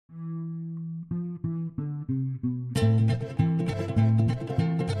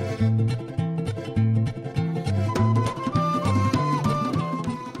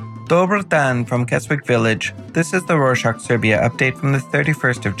Dobar dan from Keswick Village. This is the Rorschach Serbia update from the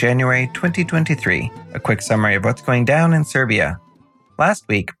 31st of January 2023. A quick summary of what's going down in Serbia. Last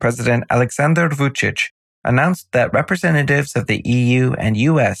week, President Aleksandar Vučić announced that representatives of the EU and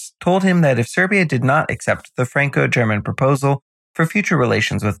US told him that if Serbia did not accept the Franco-German proposal for future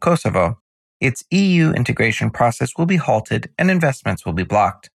relations with Kosovo, its EU integration process will be halted and investments will be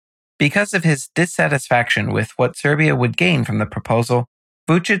blocked. Because of his dissatisfaction with what Serbia would gain from the proposal,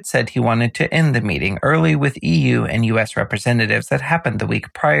 Vučić said he wanted to end the meeting early with EU and US representatives that happened the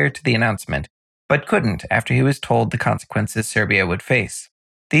week prior to the announcement, but couldn't after he was told the consequences Serbia would face.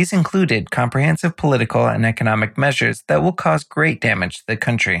 These included comprehensive political and economic measures that will cause great damage to the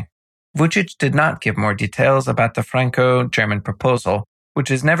country. Vučić did not give more details about the Franco-German proposal, which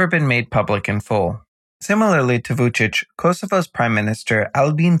has never been made public in full. Similarly to Vučić, Kosovo's Prime Minister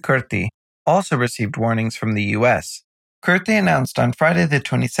Albin Kurti also received warnings from the US. Kurti announced on Friday the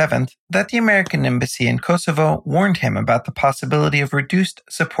 27th that the American embassy in Kosovo warned him about the possibility of reduced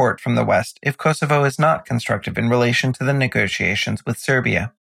support from the West if Kosovo is not constructive in relation to the negotiations with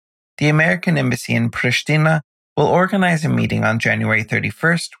Serbia. The American embassy in Pristina will organize a meeting on January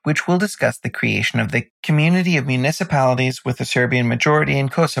 31st, which will discuss the creation of the community of municipalities with a Serbian majority in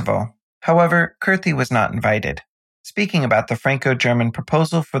Kosovo. However, Kurti was not invited. Speaking about the Franco-German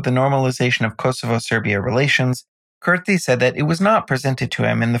proposal for the normalization of Kosovo-Serbia relations, Kurti said that it was not presented to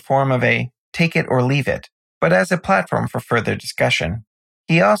him in the form of a take it or leave it, but as a platform for further discussion.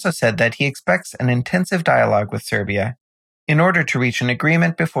 He also said that he expects an intensive dialogue with Serbia in order to reach an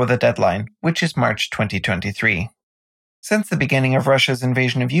agreement before the deadline, which is March 2023. Since the beginning of Russia's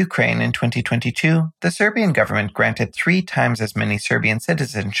invasion of Ukraine in 2022, the Serbian government granted 3 times as many Serbian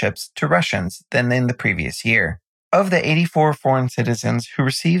citizenships to Russians than in the previous year. Of the 84 foreign citizens who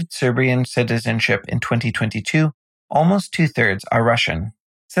received Serbian citizenship in 2022, almost 2/3 are Russian.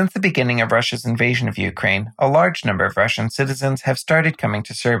 Since the beginning of Russia's invasion of Ukraine, a large number of Russian citizens have started coming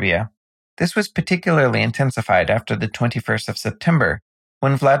to Serbia. This was particularly intensified after the 21st of September,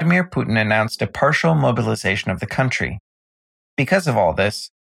 when Vladimir Putin announced a partial mobilization of the country. Because of all this,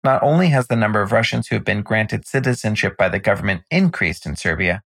 not only has the number of Russians who have been granted citizenship by the government increased in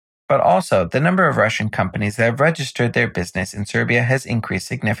Serbia, but also the number of Russian companies that have registered their business in Serbia has increased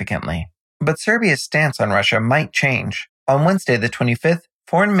significantly. But Serbia's stance on Russia might change. On Wednesday the 25th,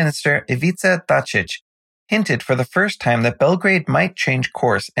 Foreign Minister Ivica Dačić hinted for the first time that Belgrade might change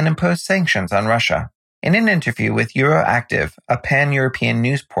course and impose sanctions on Russia. In an interview with Euroactiv, a pan-European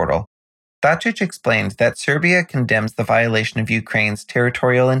news portal, Dačić explained that Serbia condemns the violation of Ukraine's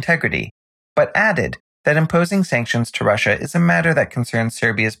territorial integrity, but added that imposing sanctions to Russia is a matter that concerns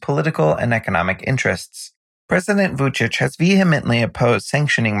Serbia's political and economic interests. President Vučić has vehemently opposed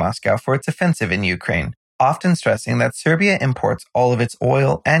sanctioning Moscow for its offensive in Ukraine, often stressing that Serbia imports all of its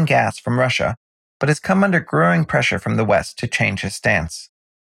oil and gas from Russia, but has come under growing pressure from the West to change his stance.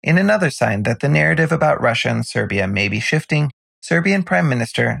 In another sign that the narrative about Russia and Serbia may be shifting, Serbian Prime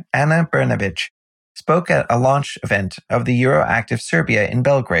Minister Ana Brnabić spoke at a launch event of the Euroactiv Serbia in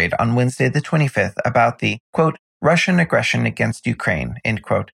Belgrade on Wednesday the 25th about the, quote, Russian aggression against Ukraine, end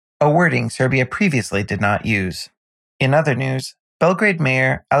quote, a wording Serbia previously did not use. In other news, Belgrade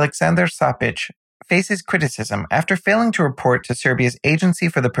Mayor Aleksandar Sapić faces criticism after failing to report to Serbia's Agency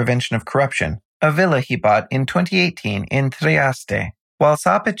for the Prevention of Corruption a villa he bought in 2018 in Trieste. While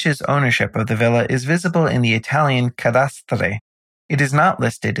Sapic's ownership of the villa is visible in the Italian cadastre, it is not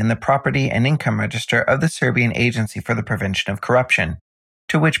listed in the Property and Income Register of the Serbian Agency for the Prevention of Corruption,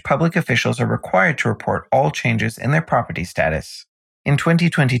 to which public officials are required to report all changes in their property status. In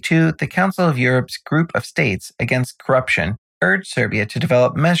 2022, the Council of Europe's Group of States Against Corruption urged Serbia to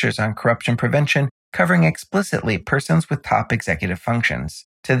develop measures on corruption prevention covering explicitly persons with top executive functions.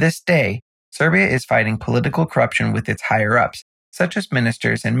 To this day, Serbia is fighting political corruption with its higher-ups, such as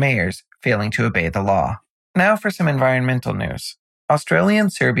ministers and mayors, failing to obey the law. Now for some environmental news.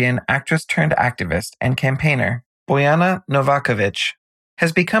 Australian-Serbian actress-turned-activist and campaigner Bojana Novaković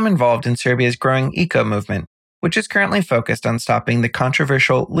has become involved in Serbia's growing eco-movement, which is currently focused on stopping the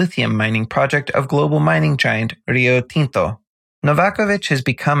controversial lithium mining project of global mining giant Rio Tinto. Novaković has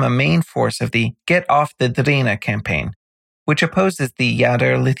become a main force of the Get Off the Drina campaign, which opposes the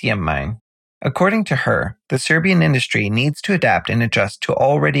Jadar lithium mine. According to her, the Serbian industry needs to adapt and adjust to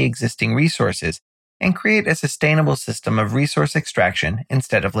already existing resources and create a sustainable system of resource extraction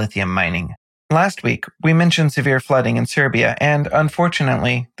instead of lithium mining. Last week, we mentioned severe flooding in Serbia, and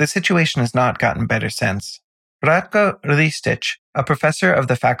unfortunately, the situation has not gotten better since. Ratko Ristic, a professor of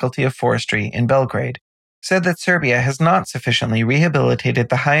the Faculty of Forestry in Belgrade, said that Serbia has not sufficiently rehabilitated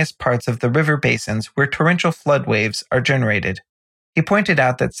the highest parts of the river basins where torrential flood waves are generated. He pointed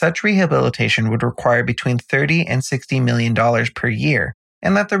out that such rehabilitation would require between $30 and $60 million per year,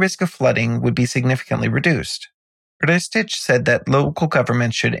 and that the risk of flooding would be significantly reduced. Ristich said that local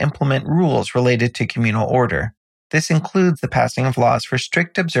governments should implement rules related to communal order. This includes the passing of laws for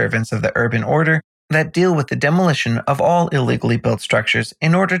strict observance of the urban order that deal with the demolition of all illegally built structures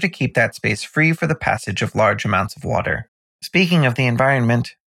in order to keep that space free for the passage of large amounts of water. Speaking of the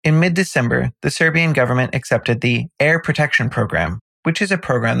environment, in mid-December, the Serbian government accepted the Air Protection Program, which is a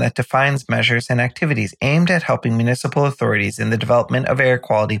program that defines measures and activities aimed at helping municipal authorities in the development of air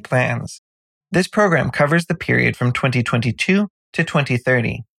quality plans. This program covers the period from 2022 to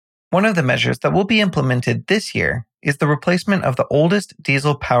 2030. One of the measures that will be implemented this year is the replacement of the oldest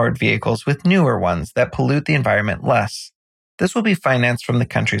diesel-powered vehicles with newer ones that pollute the environment less. This will be financed from the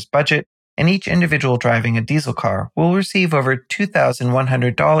country's budget, and each individual driving a diesel car will receive over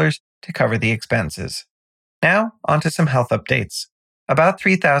 $2,100 to cover the expenses. Now, on to some health updates. About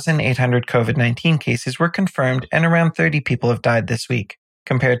 3,800 COVID-19 cases were confirmed and around 30 people have died this week.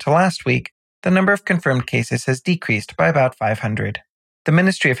 Compared to last week, the number of confirmed cases has decreased by about 500. The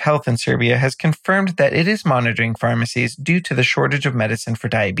Ministry of Health in Serbia has confirmed that it is monitoring pharmacies due to the shortage of medicine for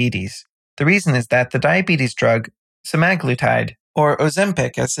diabetes. The reason is that the diabetes drug, semaglutide, or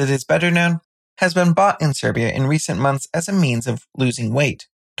Ozempic as it is better known, has been bought in Serbia in recent months as a means of losing weight.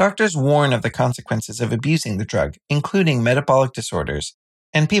 Doctors warn of the consequences of abusing the drug, including metabolic disorders,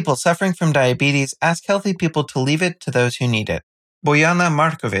 and people suffering from diabetes ask healthy people to leave it to those who need it. Bojana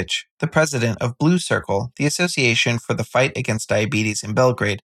Markovic, the president of Blue Circle, the Association for the Fight Against Diabetes in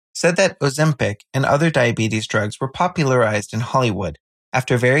Belgrade, said that Ozempic and other diabetes drugs were popularized in Hollywood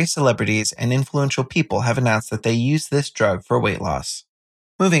after various celebrities and influential people have announced that they use this drug for weight loss.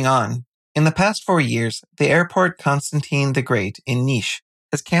 Moving on, in the past 4 years, the airport Constantine the Great in Niš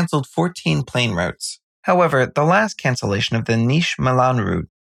has cancelled 14 plane routes. However, the last cancellation of the Niš-Milan route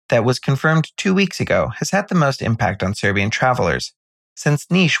that was confirmed 2 weeks ago has had the most impact on Serbian travelers, since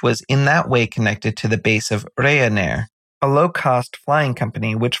Niš was in that way connected to the base of Ryanair, a low-cost flying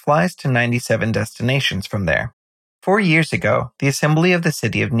company which flies to 97 destinations from there. 4 years ago, the Assembly of the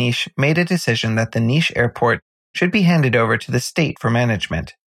City of Niš made a decision that the Niš airport should be handed over to the state for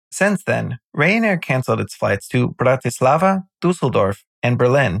management. Since then, Ryanair cancelled its flights to Bratislava, Dusseldorf, and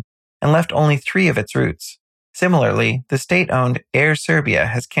Berlin, and left only 3 of its routes. Similarly, the state-owned Air Serbia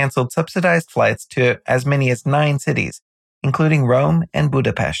has cancelled subsidized flights to as many as 9 cities, including Rome and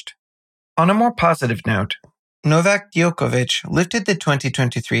Budapest. On a more positive note, Novak Djokovic lifted the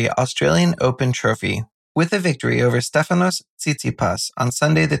 2023 Australian Open trophy with a victory over Stefanos Tsitsipas on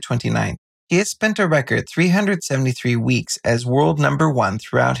Sunday the 29th. He has spent a record 373 weeks as world number 1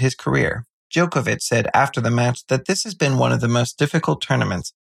 throughout his career. Djokovic said after the match that this has been one of the most difficult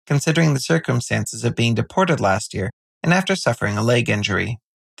tournaments, considering the circumstances of being deported last year and after suffering a leg injury.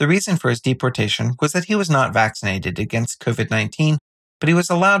 The reason for his deportation was that he was not vaccinated against COVID-19, but he was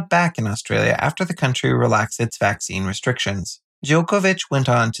allowed back in Australia after the country relaxed its vaccine restrictions. Djokovic went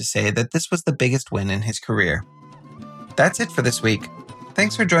on to say that this was the biggest win in his career. That's it for this week.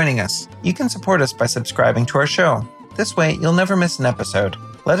 Thanks for joining us. You can support us by subscribing to our show. This way, you'll never miss an episode.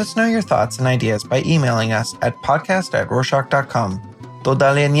 Let us know your thoughts and ideas by emailing us at podcast@rorschach.com. Do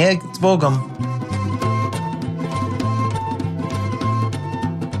dalej z Bogom!